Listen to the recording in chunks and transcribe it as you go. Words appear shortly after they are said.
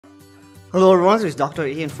Hello everyone, this is Dr.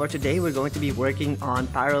 E, and for today we're going to be working on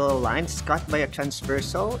parallel lines cut by a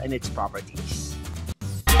transversal and its properties.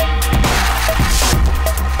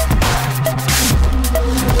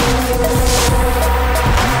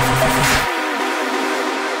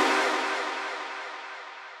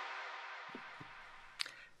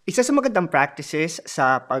 Isa sa magandang practices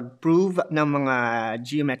sa pag-prove ng mga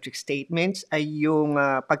geometric statements ay yung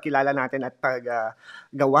pagkilala natin at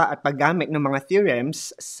paggawa at paggamit ng mga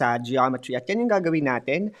theorems sa geometry. At yan yung gagawin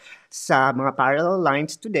natin sa mga parallel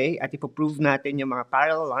lines today at ipoprove natin yung mga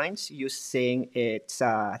parallel lines using its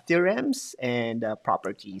theorems and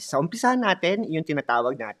properties. So umpisahan natin yung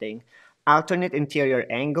tinatawag nating alternate interior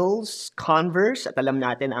angles, converse, at alam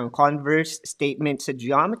natin ang converse statement sa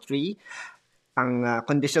geometry. Ang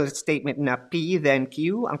conditional statement na P then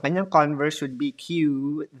Q, ang kanyang converse would be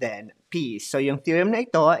Q then P. So yung theorem na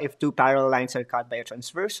ito, if two parallel lines are cut by a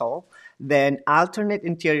transversal, then alternate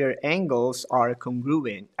interior angles are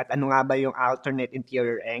congruent. At ano nga ba yung alternate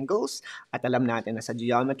interior angles? At alam natin na sa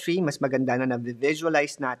geometry, mas maganda na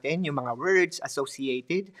na-visualize natin yung mga words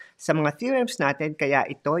associated sa mga theorems natin, kaya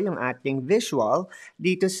ito yung ating visual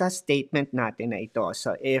dito sa statement natin na ito.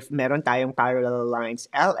 So if meron tayong parallel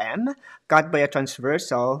lines LM cut by a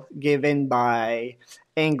transversal given by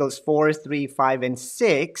angles 4, 3, 5, and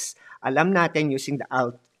 6, alam natin using the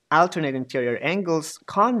alternate interior angles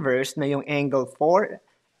converse na yung angle 4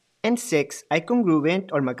 and 6 ay congruent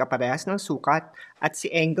or magkaparehas ng sukat at si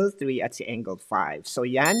angle 3 at si angle 5. So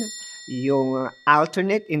yan, yung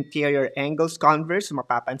alternate interior angles converse,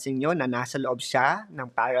 mapapansin nyo na nasa loob siya ng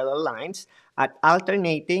parallel lines at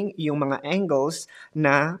alternating yung mga angles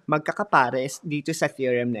na magkakapares dito sa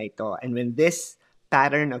theorem na ito. And when this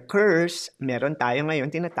pattern occurs, meron tayo ngayon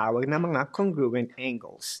tinatawag na mga congruent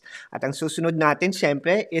angles. At ang susunod natin,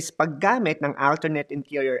 syempre, is paggamit ng alternate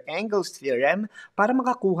interior angles theorem para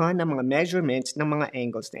makakuha ng mga measurements ng mga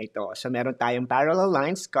angles na ito. So meron tayong parallel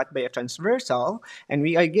lines cut by a transversal, and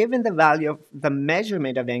we are given the value of the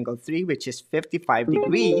measurement of angle 3, which is 55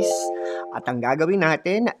 degrees. At ang gagawin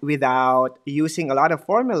natin, without using a lot of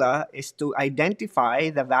formula, is to identify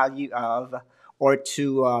the value of or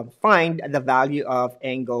to find the value of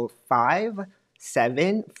angle 5,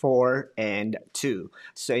 7, 4, and 2.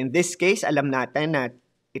 So in this case, alam natin na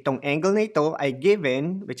itong angle na ito ay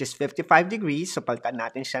given, which is 55 degrees. So palitan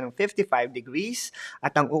natin siya ng 55 degrees.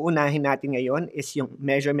 At ang uunahin natin ngayon is yung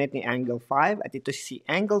measurement ni angle 5. At ito si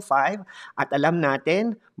angle 5. At alam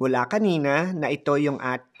natin mula kanina na ito yung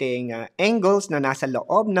ating angles na nasa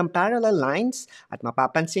loob ng parallel lines. At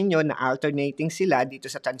mapapansin nyo na alternating sila dito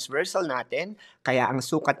sa transversal natin. Kaya ang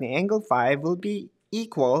sukat ni angle 5 will be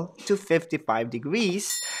equal to 55 degrees.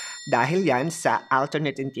 Dahil yan sa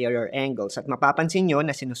alternate interior angles. At mapapansin nyo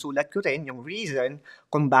na sinusulat ko rin yung reason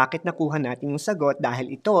kung bakit nakuha natin yung sagot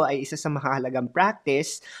dahil ito ay isa sa mahalagang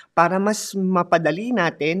practice para mas mapadali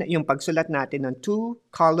natin yung pagsulat natin ng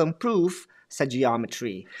two-column proof sa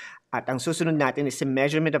geometry. At ang susunod natin is si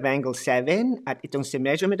measurement of angle 7. At itong si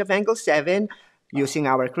measurement of angle 7, using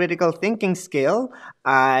our critical thinking skill,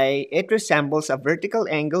 it resembles a vertical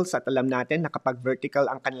angles at alam natin na kapag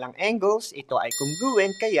vertical ang kanilang angles, ito ay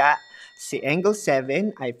congruent kaya si angle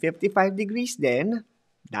 7 ay 55 degrees din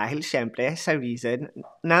dahil syempre sa reason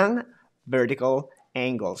ng vertical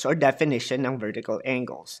angles or definition ng vertical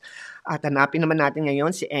angles. At hanapin naman natin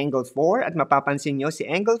ngayon si angle 4 at mapapansin nyo si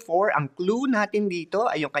angle 4, ang clue natin dito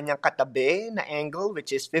ay yung kanyang katabi na angle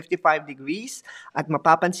which is 55 degrees at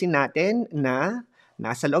mapapansin natin na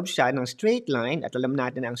nasa loob siya ng straight line at alam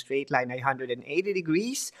natin ang straight line ay 180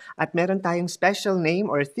 degrees at meron tayong special name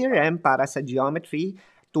or theorem para sa geometry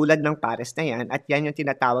tulad ng pares na yan at yan yung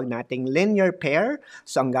tinatawag nating linear pair.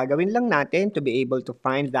 So ang gagawin lang natin to be able to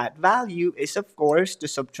find that value is of course to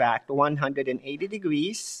subtract 180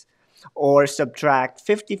 degrees or subtract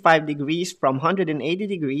 55 degrees from 180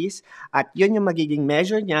 degrees at yun yung magiging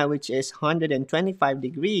measure niya which is 125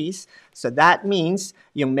 degrees. So that means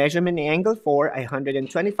yung measurement ni angle 4 ay 125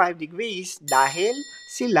 degrees dahil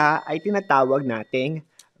sila ay tinatawag nating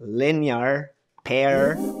linear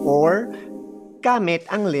pair or gamit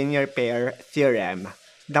ang linear pair theorem.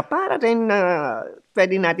 Na para rin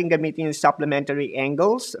pwede natin gamitin yung supplementary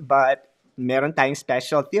angles but meron tayong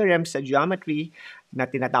special theorem sa geometry na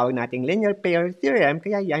tinatawag nating linear pair theorem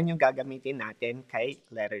kaya yan yung gagamitin natin kay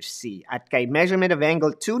letter C. At kay measurement of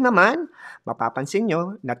angle 2 naman, mapapansin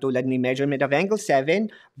nyo na tulad ni measurement of angle 7,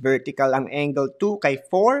 vertical ang angle 2 kay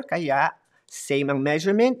 4 kaya same ang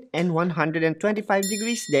measurement, and 125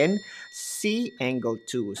 degrees din si angle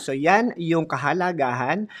 2. So yan yung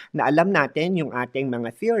kahalagahan na alam natin yung ating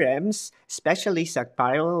mga theorems, especially sa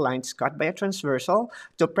parallel lines cut by a transversal,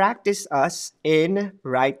 to practice us in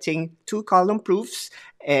writing two-column proofs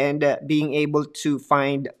and being able to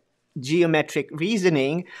find geometric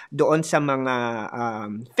reasoning doon sa mga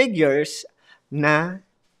figures na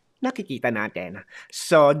nakikita natin.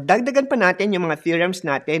 So, dagdagan pa natin yung mga theorems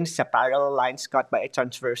natin sa parallel lines cut by a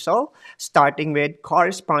transversal, starting with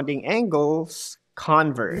corresponding angles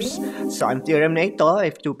converse. So, ang theorem na ito,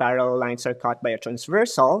 if two parallel lines are cut by a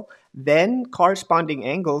transversal, then corresponding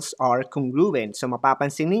angles are congruent. So,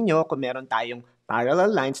 mapapansin ninyo kung meron tayong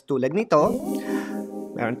parallel lines tulad nito,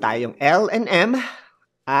 meron tayong L and M,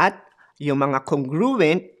 at yung mga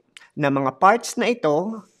congruent na mga parts na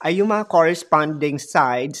ito ay yung mga corresponding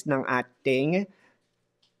sides ng ating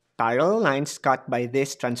parallel lines cut by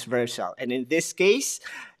this transversal. And in this case,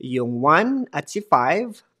 yung 1 at si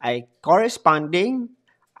 5 ay corresponding,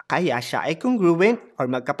 kaya siya ay congruent or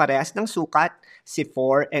magkaparehas ng sukat. Si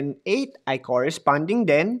 4 and 8 ay corresponding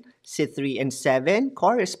din. Si 3 and 7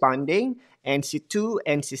 corresponding. And si 2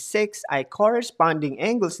 and si 6 ay corresponding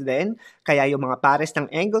angles din. Kaya yung mga pares ng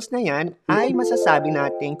angles na yan ay masasabi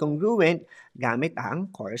natin congruent gamit ang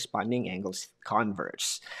corresponding angles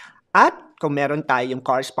converse. At kung meron tayong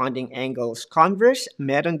corresponding angles converse,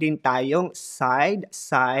 meron din tayong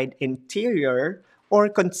side-side interior or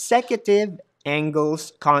consecutive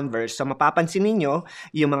angles converse. So mapapansin ninyo,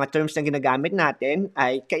 yung mga terms na ginagamit natin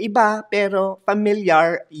ay kaiba pero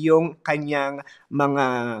familiar yung kanyang mga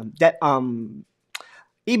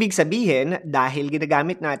ibig sabihin dahil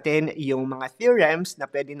ginagamit natin yung mga theorems na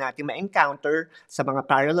pwede natin ma-encounter sa mga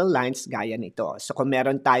parallel lines gaya nito. So kung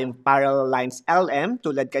meron tayong parallel lines LM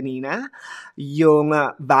tulad kanina, yung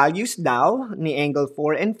values daw ni angle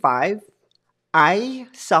 4 and 5 ay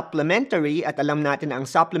supplementary at alam natin na ang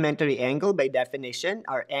supplementary angle by definition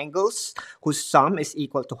are angles whose sum is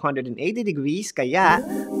equal to 180 degrees. Kaya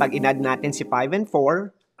pag inad natin si 5 and 4,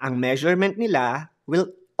 ang measurement nila will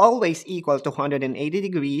always equal to 180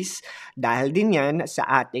 degrees dahil din yan sa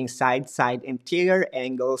ating side-side interior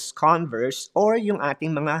angles converse or yung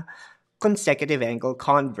ating mga consecutive angle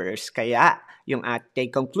converse. Kaya yung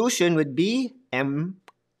ating conclusion would be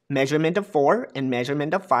measurement of 4 and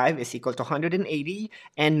measurement of 5 is equal to 180,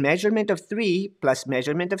 and measurement of 3 plus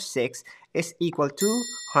measurement of 6 is equal to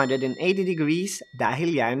 180 degrees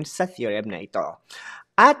dahil yan sa theorem na ito.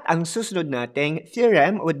 At ang susunod nating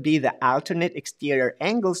theorem would be the alternate exterior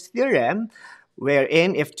angles theorem,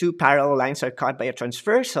 wherein if two parallel lines are cut by a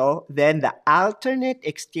transversal, then the alternate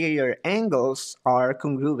exterior angles are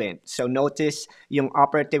congruent. So notice yung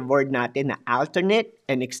operative word natin na alternate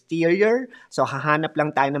and exterior. So hahanap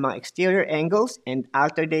lang tayo ng mga exterior angles and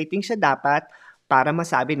alternating siya dapat para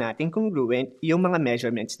masabi natin congruent yung mga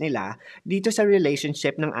measurements nila dito sa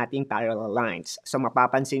relationship ng ating parallel lines. So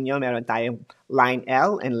mapapansin nyo, meron tayong line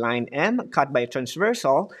L and line M cut by a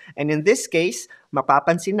transversal. And in this case,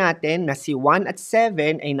 mapapansin natin na si 1 at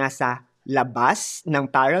 7 ay nasa labas ng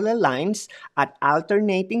parallel lines at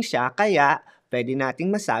alternating siya, kaya pwede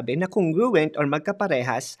nating masabi na congruent or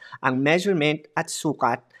magkaparehas ang measurement at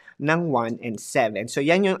sukat ng 1 and 7. So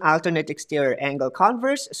yan yung alternate exterior angle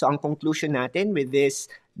converse. So ang conclusion natin with this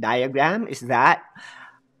diagram is that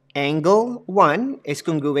angle 1 is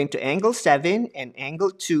congruent to angle 7 and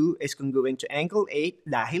angle 2 is congruent to angle 8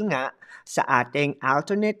 dahil nga sa ating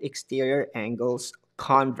alternate exterior angles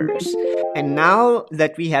converse. And now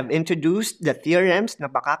that we have introduced the theorems na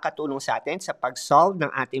makakatulong sa atin sa pag-solve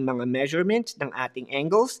ng ating mga measurements ng ating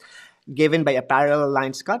angles given by a parallel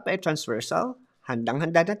lines cut by a transversal,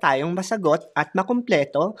 handang-handa na tayong masagot at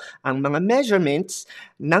makumpleto ang mga measurements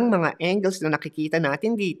ng mga angles na nakikita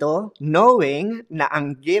natin dito, knowing na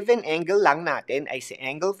ang given angle lang natin ay si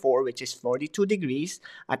angle 4 which is 42 degrees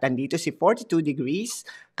at andito si 42 degrees.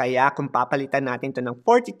 Kaya kung papalitan natin ito ng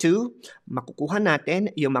 42, makukuha natin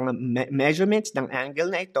yung mga measurements ng angle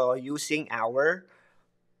na ito using our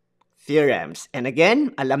theorems. And again,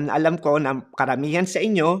 alam na alam ko na karamihan sa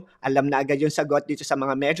inyo, alam na agad yung sagot dito sa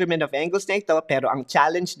mga measurement of angles na ito, pero ang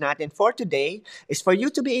challenge natin for today is for you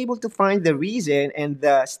to be able to find the reason and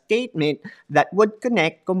the statement that would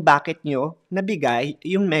connect kung bakit nyo nabigay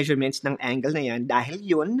yung measurements ng angle na yan dahil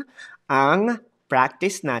yun ang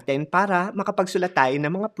practice natin para makapagsulat tayo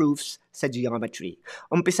ng mga proofs sa geometry.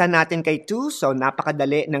 Umpisa natin kay 2, so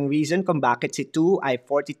napakadali ng reason kung bakit si 2 ay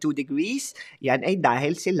 42 degrees. Yan ay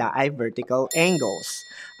dahil sila ay vertical angles.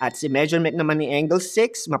 At si measurement naman ni angle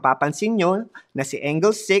 6, mapapansin nyo na si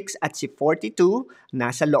angle 6 at si 42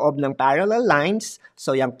 nasa loob ng parallel lines.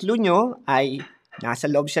 So yung clue nyo ay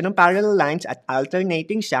Nasa loob siya ng parallel lines at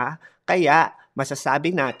alternating siya, kaya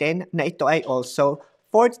masasabi natin na ito ay also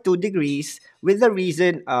 42 degrees with the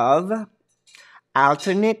reason of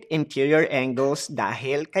alternate interior angles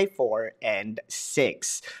dahil kay 4 and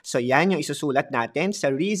 6. So yan yung isusulat natin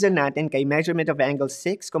sa reason natin kay measurement of angle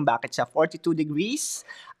 6 kung bakit siya 42 degrees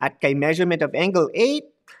at kay measurement of angle 8.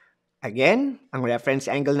 Again, ang reference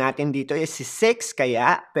angle natin dito is si 6,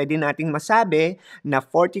 kaya pwede nating masabi na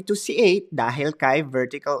 42 si 8 dahil kay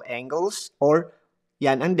vertical angles or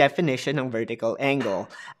yan ang definition ng vertical angle.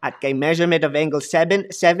 At kay measurement of angle 7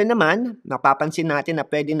 naman, napapansin natin na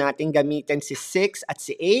pwede nating gamitin si 6 at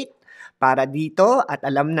si 8 para dito at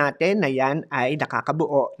alam natin na yan ay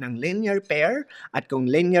nakakabuo ng linear pair. At kung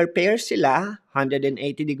linear pair sila, 180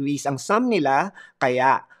 degrees ang sum nila,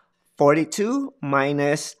 kaya 42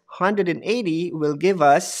 minus 180 will give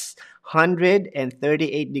us 138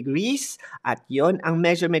 degrees at yon ang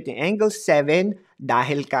measurement ng angle 7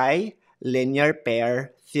 dahil kay linear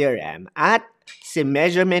pair theorem. At si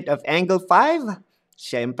measurement of angle 5,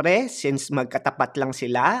 syempre, since magkatapat lang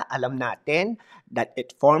sila, alam natin that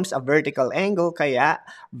it forms a vertical angle, kaya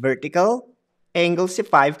vertical angle si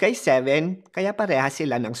 5 kay 7, kaya pareha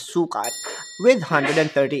sila ng sukat with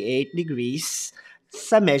 138 degrees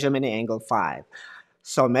sa measurement ng angle 5.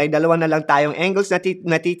 So, may dalawa na lang tayong angles na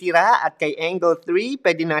natitira at kay angle 3,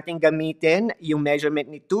 pwede natin gamitin yung measurement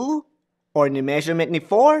ni 2 or ni measurement ni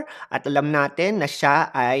 4 at alam natin na siya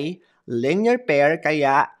ay linear pair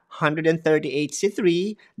kaya 138 si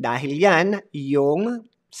 3 dahil yan yung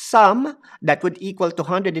sum that would equal to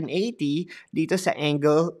 180 dito sa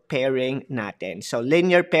angle pairing natin. So,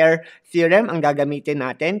 linear pair theorem ang gagamitin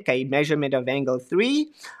natin kay measurement of angle 3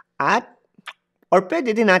 at or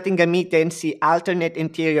pwede din natin gamitin si alternate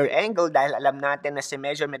interior angle dahil alam natin na si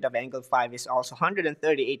measurement of angle 5 is also 138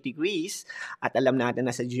 degrees at alam natin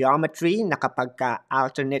na sa geometry na kapag ka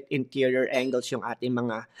alternate interior angles yung ating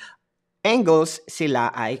mga angles,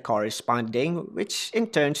 sila ay corresponding which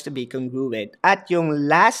in turns to be congruent. At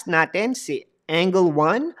yung last natin, si angle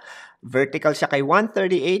 1, vertical siya kay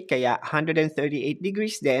 138 kaya 138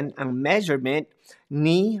 degrees din ang measurement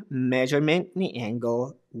ni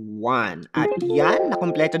angle 1. At yan,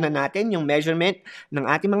 nakumpleto na natin yung measurement ng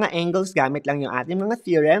ating mga angles gamit lang yung ating mga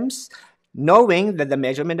theorems, knowing that the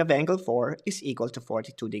measurement of angle 4 is equal to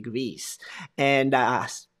 42 degrees. And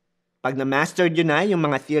pag na-mastered yun na yung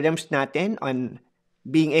mga theorems natin on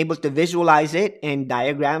being able to visualize it in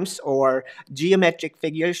diagrams or geometric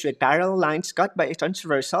figures with parallel lines cut by a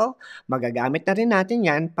transversal, magagamit na rin natin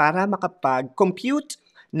yan para makapag-compute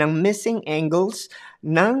ng missing angles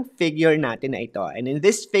ng figure natin na ito. And in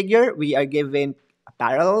this figure, we are given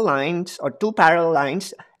parallel lines or two parallel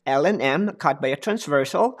lines, L and M, cut by a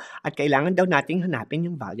transversal, at kailangan daw nating hanapin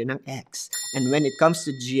yung value ng X. And when it comes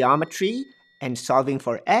to geometry and solving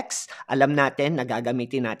for X, alam natin na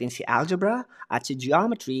gagamitin natin si algebra at si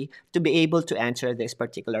geometry to be able to answer this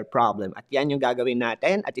particular problem. At yan yung gagawin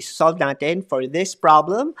natin at isolve natin for this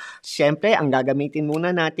problem. Siyempre, ang gagamitin muna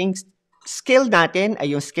nating skill natin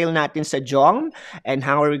ay yung skill natin sa geom. And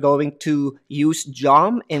how are we going to use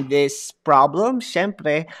geom in this problem?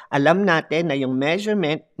 Siyempre, alam natin na yung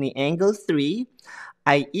measurement ni angle 3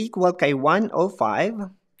 ay equal kay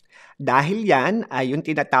 105. Dahil yan ay yung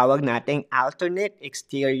tinatawag nating alternate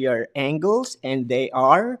exterior angles and they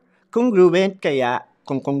are congruent. Kaya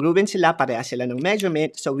kung congruent sila, pareha sila ng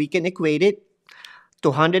measurement. So we can equate it to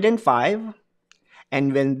 105.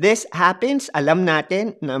 And when this happens, alam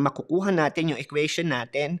natin na makukuha natin yung equation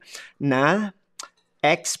natin na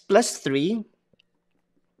x plus 3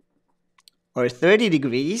 or 30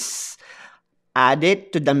 degrees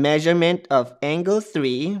added to the measurement of angle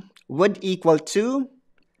 3 would equal to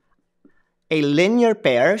a linear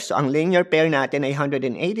pair. So, ang linear pair natin ay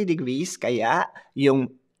 180 degrees. Kaya,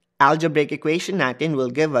 yung algebraic equation natin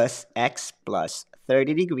will give us x plus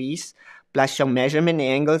 30 degrees plus yung measurement ni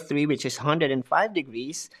angle 3 which is 105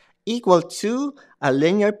 degrees equal to a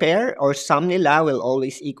linear pair or sum nila will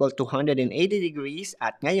always equal to 180 degrees.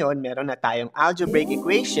 At ngayon, meron na tayong algebraic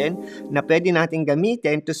equation na pwede natin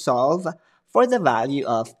gamitin to solve for the value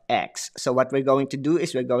of x. So, what we're going to do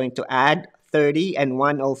is we're going to add 30 and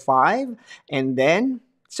 105 and then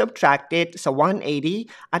subtract it sa 180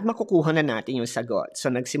 at makukuha na natin yung sagot. So,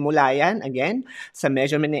 nagsimula yan, again, sa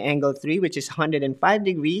measurement ng angle 3 which is 105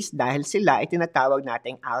 degrees dahil sila ay tinatawag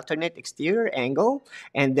nating alternate exterior angle.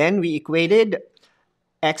 And then, we equated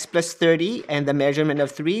x plus 30 and the measurement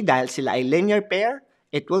of 3 dahil sila ay linear pair.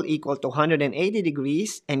 It will equal to 180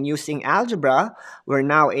 degrees. And using algebra, we're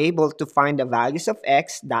now able to find the values of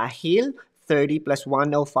x dahil 30 plus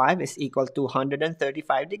 105 is equal to 135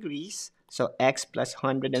 degrees. So x plus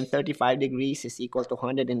 135 degrees is equal to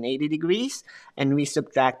 180 degrees. And we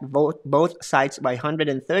subtract both sides by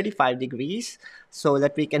 135 degrees so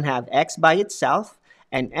that we can have x by itself.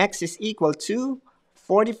 And x is equal to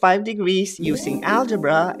 45 degrees using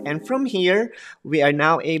algebra. And from here, we are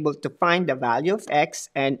now able to find the value of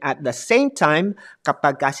x. And at the same time,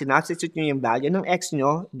 kapag sinubstitute nyo yung value ng x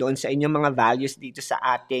nyo doon sa inyong mga values dito sa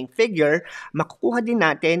ating figure, makukuha din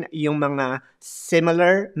natin yung mga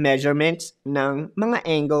similar measurements ng mga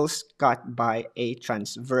angles cut by a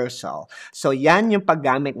transversal. So yan yung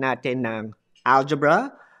paggamit natin ng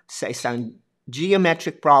algebra sa isang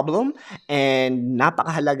geometric problem, and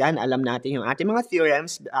napakahalaga na alam natin yung ating mga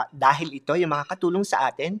theorems dahil ito yung makakatulong sa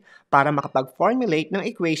atin para makapag-formulate ng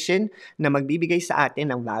equation na magbibigay sa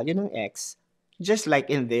atin ng value ng x, just like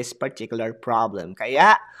in this particular problem.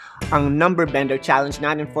 Kaya, ang number bender challenge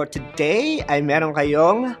natin for today ay meron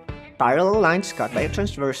kayong parallel lines cut by a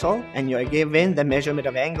transversal, and you are given the measurement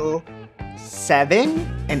of angle 7,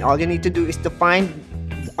 and all you need to do is to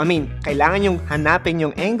kailangan yung hanapin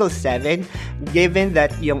yung angle 7 given that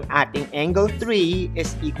yung ating angle 3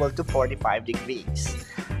 is equal to 45 degrees.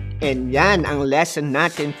 And yan ang lesson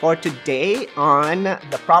natin for today on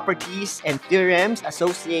the properties and theorems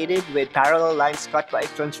associated with parallel lines cut by a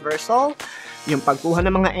transversal. Yung pagkuha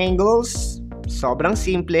ng mga angles, sobrang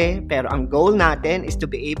simple, pero ang goal natin is to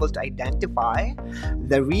be able to identify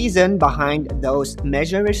the reason behind those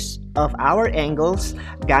measures of our angles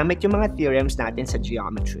gamit yung mga theorems natin sa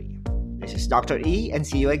geometry. This is Dr. E, and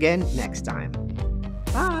see you again next time.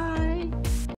 Bye!